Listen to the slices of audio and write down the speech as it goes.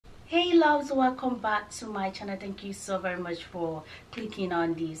loves, welcome back to my channel. Thank you so very much for clicking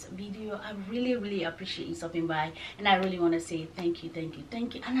on this video. I really appreciate you stopping by, and I really want to say thank you.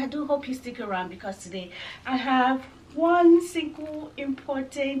 And I do hope you stick around, because today I have one single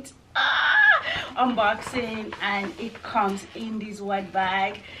important unboxing, and it comes in this white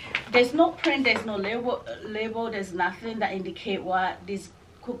bag. There's no print, there's no label, there's nothing that indicate what this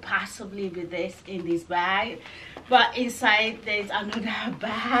could possibly be this in this bag, but inside there's another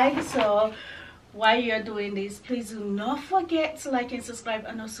bag. So while you're doing this, please do not forget to like and subscribe,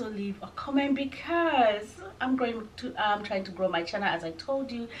 and also leave a comment, because I'm trying to grow my channel, as I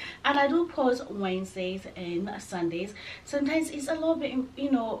told you, and I do post Wednesdays and Sundays. Sometimes it's a little bit,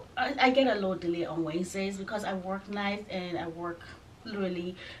 you know, I get a little delay on Wednesdays because I work nights and I work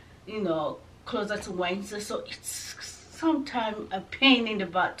literally, you know, closer to Wednesday, so it's sometimes a pain in the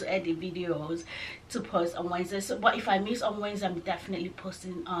butt to edit videos to post on Wednesday. So, but if I miss on Wednesday, I'm definitely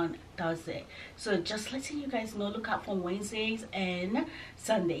posting on Thursday. So just letting you guys know, look out for Wednesdays and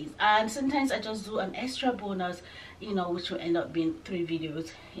Sundays. And sometimes I just do an extra bonus, you know, which will end up being 3 videos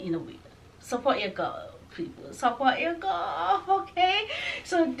in a week. Support your girl, people, support your girl. Okay,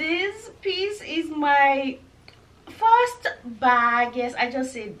 so this piece is my first bag. Yes, I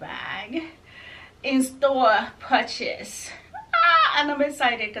just said bag. In-store purchase, and I'm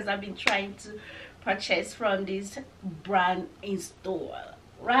excited because I've been trying to purchase from this brand in-store,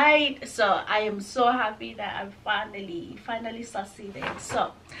 right? So I am so happy that I finally succeeded.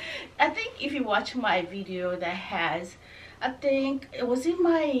 So I think if you watch my video that has, I think it was in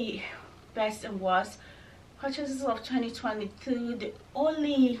my best and worst purchases of 2022, the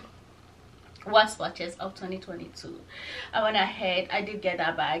only worst purchase of 2022, I went ahead, I did get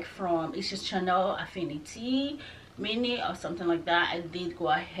that bag from it's just Channel Affinity Mini or something like that. I did go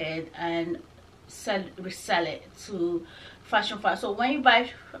ahead and resell it to Fashion File. So when you buy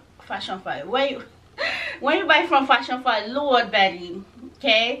Fashion File, when you buy from Fashion File, Lord Betty,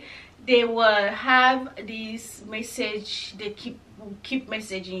 okay, they will have this message. They keep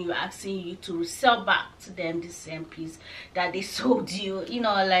messaging you, asking you to sell back to them the same piece that they sold you, you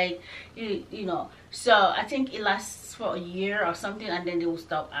know, like you know. So I think it lasts for a year or something, and then they will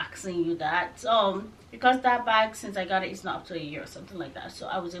stop asking you that. So because that bag, since I got it, it's not up to a year or something like that, so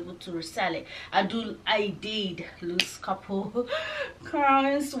I was able to resell it. I did lose a couple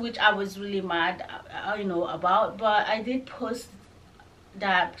crowns, which I was really mad, you know, about, but I did post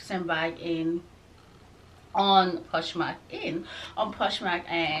that same bag on Poshmark,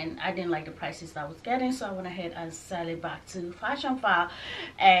 and I didn't like the prices that I was getting, so I went ahead and sell it back to Fashion File,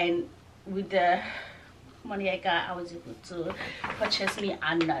 and with the money I got, I was able to purchase me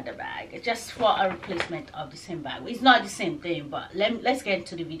another bag just for a replacement of the same bag. It's not the same thing, but let's get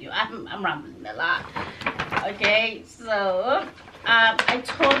into the video. I'm rambling a lot. Okay, so I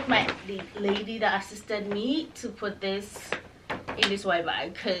told the lady that assisted me to put this in this white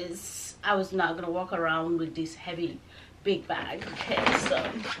bag, because I was not gonna walk around with this heavy big bag. Okay, so,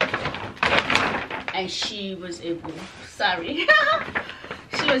 and she was able, sorry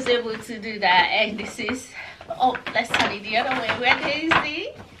she was able to do that. And this is, oh, let's turn it the other way. Where can you see?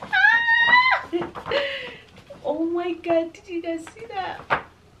 Oh my god, did you guys see that?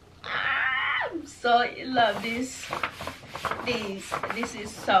 I'm so in love. This is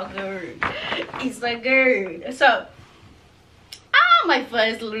so good. It's so good. So my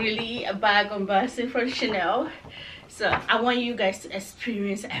first really a bag unboxing from Chanel, so I want you guys to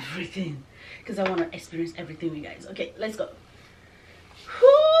experience everything, because I want to experience everything with you guys. Okay, let's go.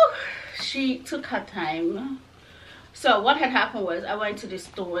 Whew, she took her time. So what had happened was, I went to the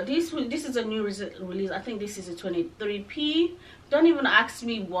store. This is a new release. I think this is a 23p. Don't even ask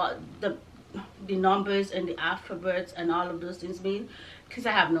me what the numbers and the alphabets and all of those things mean, because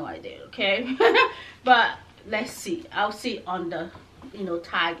I have no idea. Okay but let's see. I'll see on the, you know,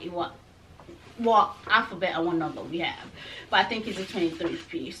 tag in what alphabet and what number we have, but I think it's a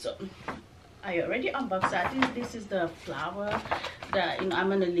 23p. So I already unboxed that. This is the flower that, you know, I'm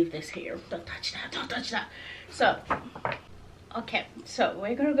gonna leave this here. Don't touch that. So okay, so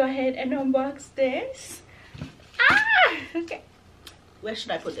we're gonna go ahead and unbox this. Okay, where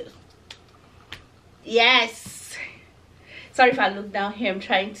should I put this? Yes, sorry if I look down here. I'm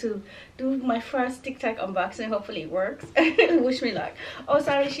trying to do my first TikTok unboxing. Hopefully it works. Wish me luck. Oh,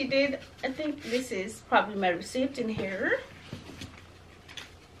 sorry, she did. I think this is probably my receipt in here.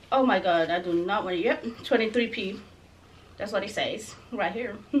 Oh my god, I do not want to. Yep, 23p. That's what it says right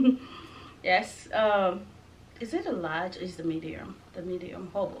here. Yes. Is it a large? Is the medium? The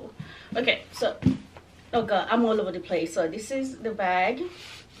medium Hobo. Okay, so, oh god, I'm all over the place. So this is the bag.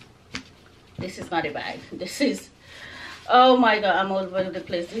 This is not a bag. This is Oh my god, I'm all over the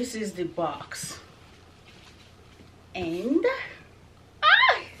place. This is the box. And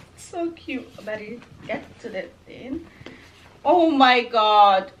so cute. I better get to that thing. Oh my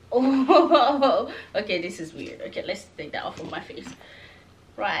god. Oh, okay, this is weird. Okay, let's take that off of my face.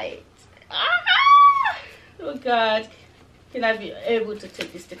 Right. Oh god. Can I be able to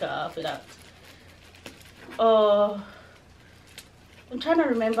take this sticker off without? Oh, I'm trying to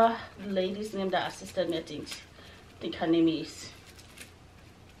remember the lady's name that assisted me. I think her name is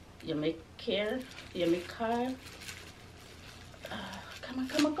Yamika. Come on,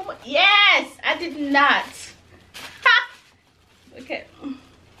 come on, come on. Yes, I did not. Ha! Okay.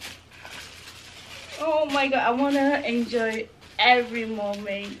 Oh my god, I want to enjoy every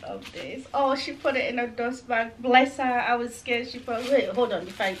moment of this. Oh, she put it in a dust bag. Bless her. I was scared she put. Wait, hold on.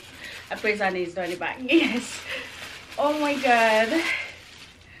 If I praise her name, it's not in the bag. Yes. Oh my god.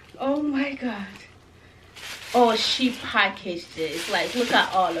 Oh my god. Oh, she packaged this. Like, look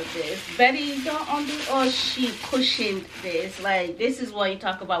at all of this. Betty, don't undo. Oh, she cushioned this. Like, this is what you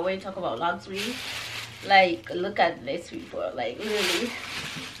talk about when you talk about luxury. Like, look at this, people. Like, really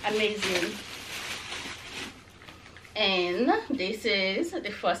amazing. And this is the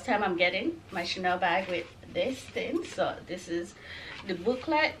first time I'm getting my Chanel bag with this thing. So this is the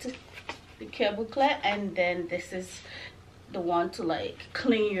booklet, the care booklet, and then this is the one to like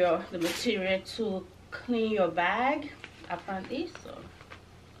clean the material to clean your bag apparently. So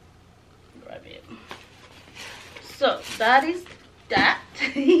grab it. So that is that.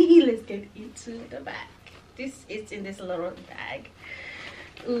 Let's get into the bag. This is in this little bag.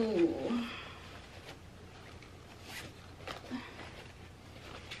 Ooh.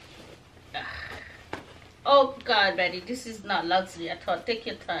 Oh god, Betty, this is not luxury at all. Take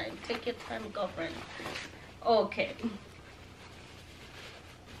your time, girlfriend. Okay.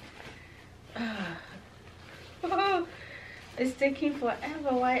 It's taking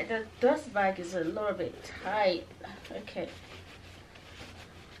forever. Why the dust bag is a little bit tight. Okay.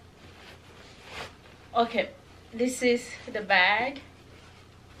 Okay, this is the bag.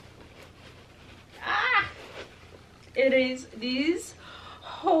 It is this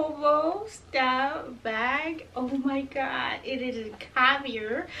Hobo Style Bag. Oh my god, it is a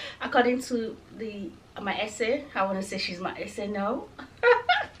caviar. According to my essay, I want to say she's my essay. No.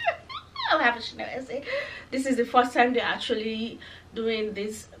 I have a Chanel essay. This is the first time they're actually doing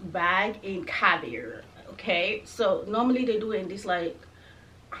this bag in caviar. Okay, so normally they do it in this like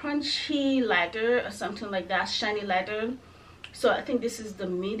crunchy leather or something like that, shiny leather. So I think this is the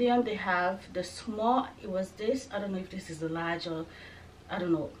medium. They have the small. It was this. I don't know if this is the large or I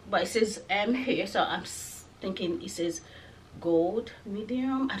don't know, but it says M here, so I'm thinking it says gold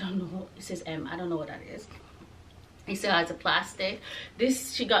medium. I don't know. It says M. I don't know what that is. It still has a plastic.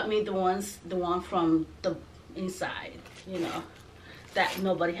 This, she got me the one from the inside, you know, that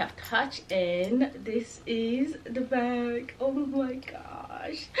nobody have touched. And this is the bag. Oh my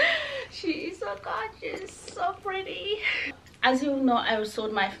gosh, she is so gorgeous, so pretty. As you know, I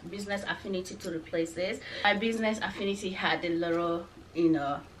sold my business affinity to replace this. My business affinity had a little, you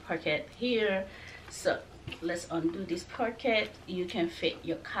know, pocket here. So let's undo this pocket. You can fit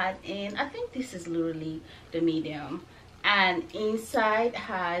your card in. I think this is literally the medium, and inside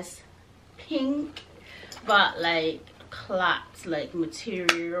has pink but like cloth like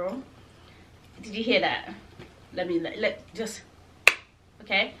material. Did you hear that? Let me just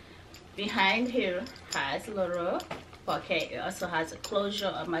okay. Behind here has a little pocket. It also has a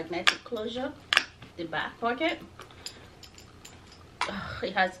closure, a magnetic closure. The back pocket. Oh,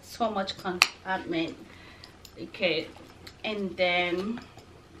 it has so much compartment. Okay, and then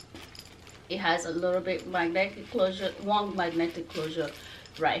it has a little bit magnetic closure, one magnetic closure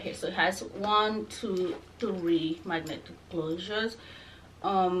right here. So it has 1, 2, 3 magnetic closures.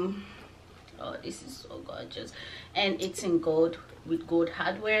 Oh, this is so gorgeous, and it's in gold with gold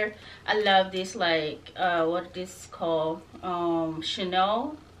hardware. I love this, like what this called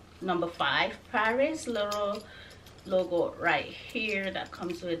Chanel No. 5 Paris little logo right here that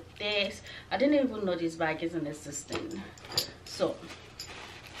comes with this. I didn't even know this bag is in existence. So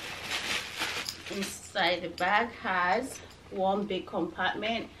inside the bag has one big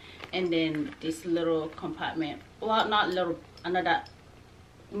compartment, and then this little compartment, well, not little, another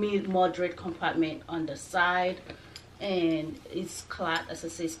moderate compartment on the side, and it's cloth, as I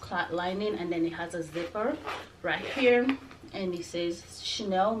say, it's cloth lining, and then it has a zipper right here, and it says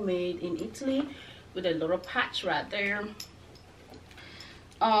Chanel made in Italy with a little patch right there.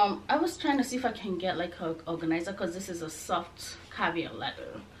 I was trying to see if I can get like an organizer, because this is a soft caviar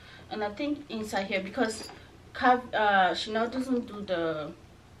leather, and I think inside here, because Chanel doesn't do the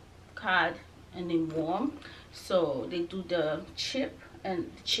card anymore, So they do the chip,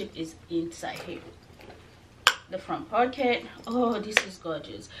 and the chip is inside here. The front pocket, oh, this is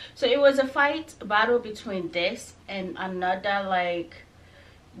gorgeous. So it was a battle between this and another, like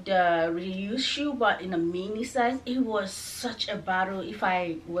the reuse shoe, but in a mini size. It was such a battle. If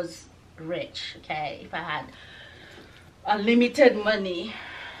I was rich, okay, if I had unlimited money,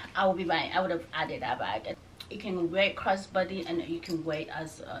 I would have added that bag. You can wear it crossbody, and you can wear it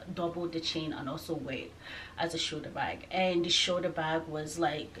as double the chain, and also wear it as a shoulder bag. And the shoulder bag was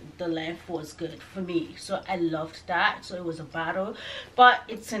like, the length was good for me, so I loved that. So it was a battle, but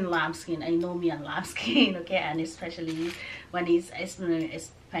it's in lambskin. I know me and lambskin, okay, and especially when it's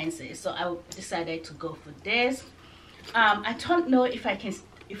expensive. So I decided to go for this. I don't know if I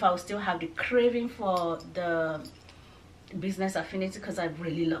will still have the craving for the business affinity, because I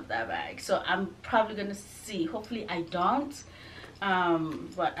really love that bag. So I'm probably gonna see, hopefully I don't,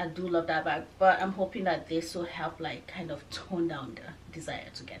 but I do love that bag. But I'm hoping that this will help, like, kind of tone down the desire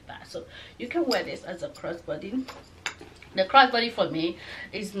to get that. So you can wear this as a crossbody. The crossbody for me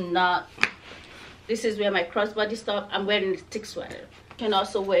is not, this is where my crossbody stuff. I'm wearing a thick sweater. You can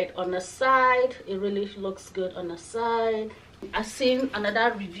also wear it on the side. It really looks good on the side. I've seen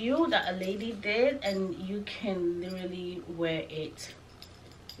another review that a lady did, and you can literally wear it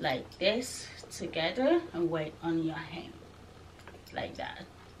like this together and wear it on your hand like that,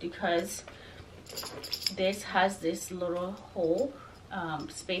 because this has this little hole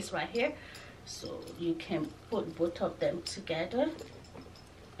space right here, so you can put both of them together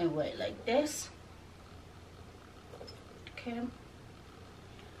and wear it like this. Okay,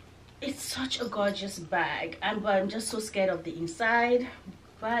 it's such a gorgeous bag, but I'm just so scared of the inside.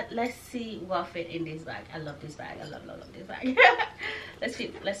 But let's see what fit in this bag. I love this bag. I love this bag. let's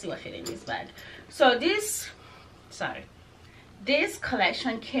see what fit in this bag. So this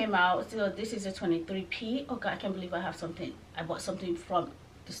collection came out, so this is a 23p. Oh god, I can't believe I bought something from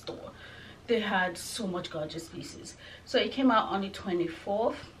the store. They had so much gorgeous pieces. So it came out on the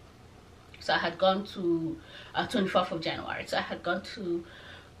 24th. So I had gone to 24th of January. So I had gone to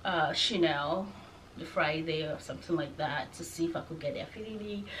Chanel the Friday or something like that to see if I could get the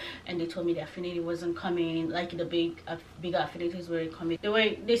affinity, and they told me the affinity wasn't coming, like the bigger affinities were coming.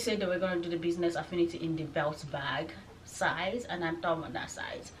 They said they were going to do the business affinity in the belt bag size, and I'm done with that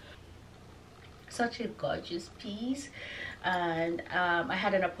size. Such a gorgeous piece. And I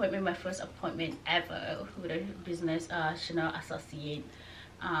had an appointment, my first appointment ever with a business Chanel associate.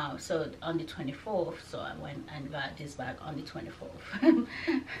 So on the 24th, so I went and got this bag on the 24th.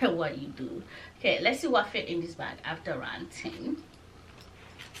 What you do. Okay, let's see what fit in this bag after ranting.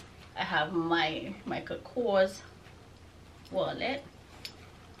 I have my Michael Kors wallet.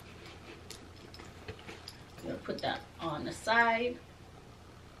 I'm gonna put that on the side.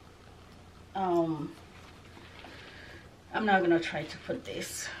 I'm not gonna try to put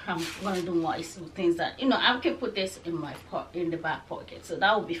this. I'm gonna do more things that, you know, I can put this in the back pocket, so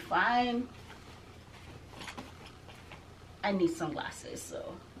that will be fine. I need sunglasses,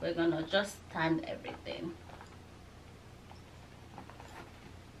 so we're gonna just stand everything.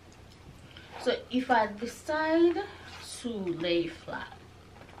 So if I decide to lay flat,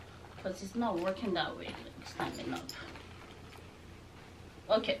 because it's not working that way, it's standing up.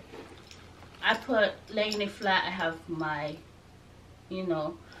 Okay, I put laying it flat. I have my, you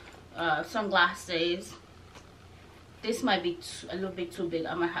know, sunglasses. This might be a little bit too big.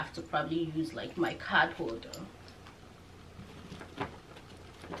 I might have to probably use like my card holder.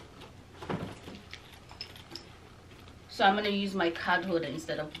 So I'm gonna use my card holder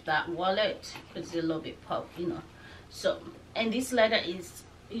instead of that wallet, because it's a little bit pop, you know. So, and this leather is,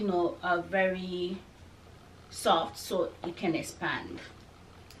 you know, very soft, so it can expand.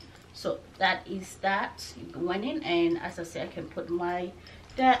 So that is that. You went in, and as I said, I can put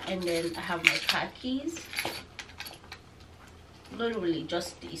that, and then I have my car keys. Literally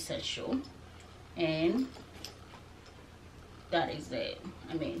just the essential, and that is it.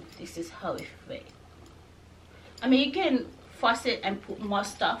 I mean, this is how it fits. I mean, you can force it and put more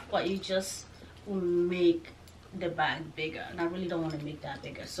stuff, but you just will make the bag bigger, and I really don't want to make that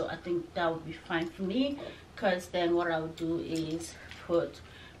bigger. So I think that would be fine for me, because then what I would do is put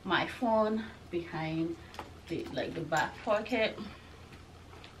my phone behind the back pocket.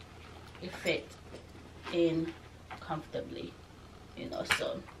 It fits in comfortably, you know.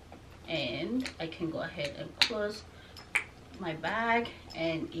 So, and I can go ahead and close my bag,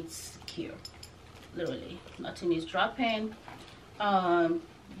 and it's secure. Literally nothing is dropping.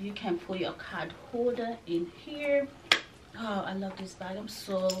 You can put your card holder in here. Oh, I love this bag. I'm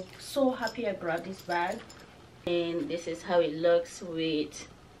so happy I grabbed this bag. And this is how it looks with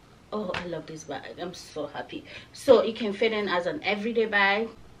Oh, I love this bag. I'm so happy. So it can fit in as an everyday bag.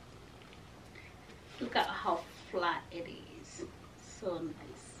 Look at how flat it is. So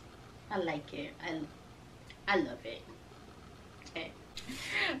nice. I like it. I love it. Okay.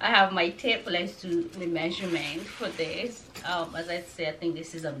 I have my tape. Let's do the measurement for this. As I said, I think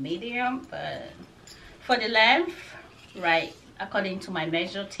this is a medium, but for the length, right, according to my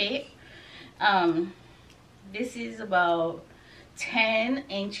measure tape, this is about 10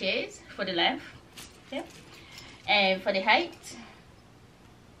 inches for the length. Okay. And for the height,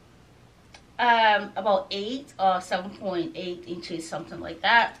 about 8 or 7.8 inches, something like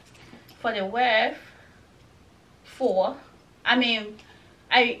that. For the width, 4. I mean,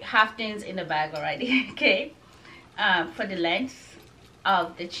 I have things in the bag already. Okay. For the length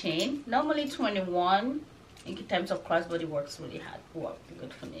of the chain, normally 21. In terms of crossbody, works really hard,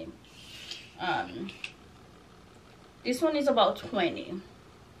 good for me. This one is about 20.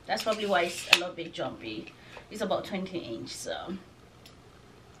 That's probably why it's a little bit jumpy. It's about 20 inch.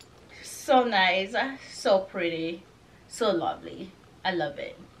 So nice, so pretty, so lovely. I love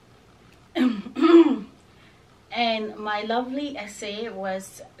it. And my lovely SA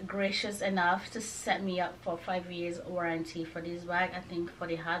was gracious enough to set me up for 5 years warranty for this bag. I think for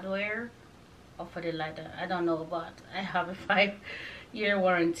the hardware or for the leather, I don't know, but I have a 5-year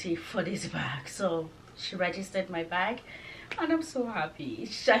warranty for this bag. So she registered my bag and I'm so happy.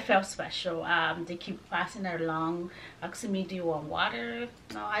 I felt special. They keep passing her along, asking me, do you want water?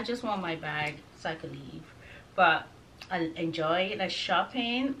 No, I just want my bag so I could leave. But I enjoyed the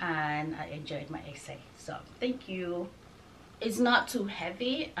shopping and I enjoyed my essay. So thank you. It's not too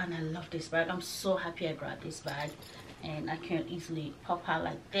heavy and I love this bag. I'm so happy I grabbed this bag, and I can easily pop her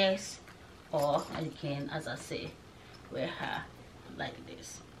like this, or I can, as I say, wear her like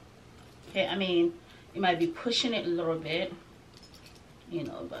this. Okay, I mean, you might be pushing it a little bit, you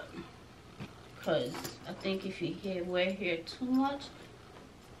know, but because I think if you wear here too much,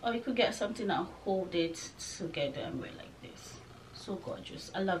 or you could get something and hold it together and wear like this. So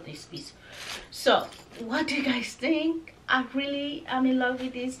gorgeous. I love this piece. So what do you guys think? I'm in love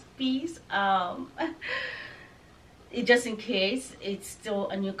with this piece. Just in case it's still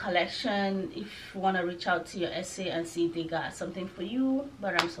a new collection, if you want to reach out to your SA and see if they got something for you.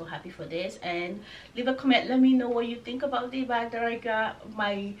 But I'm so happy for this, and leave a comment, let me know what you think about the bag that I got.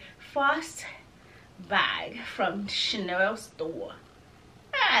 My first bag from Chanel store,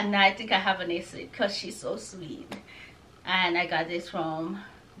 and I think I have an SA because she's so sweet. And I got this from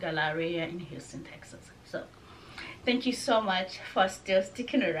Galleria in Houston, Texas. So thank you so much for still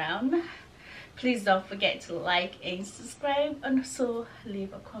sticking around. Please don't forget to like and subscribe, and also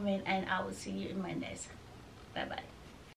leave a comment, and I will see you in my next. Bye bye.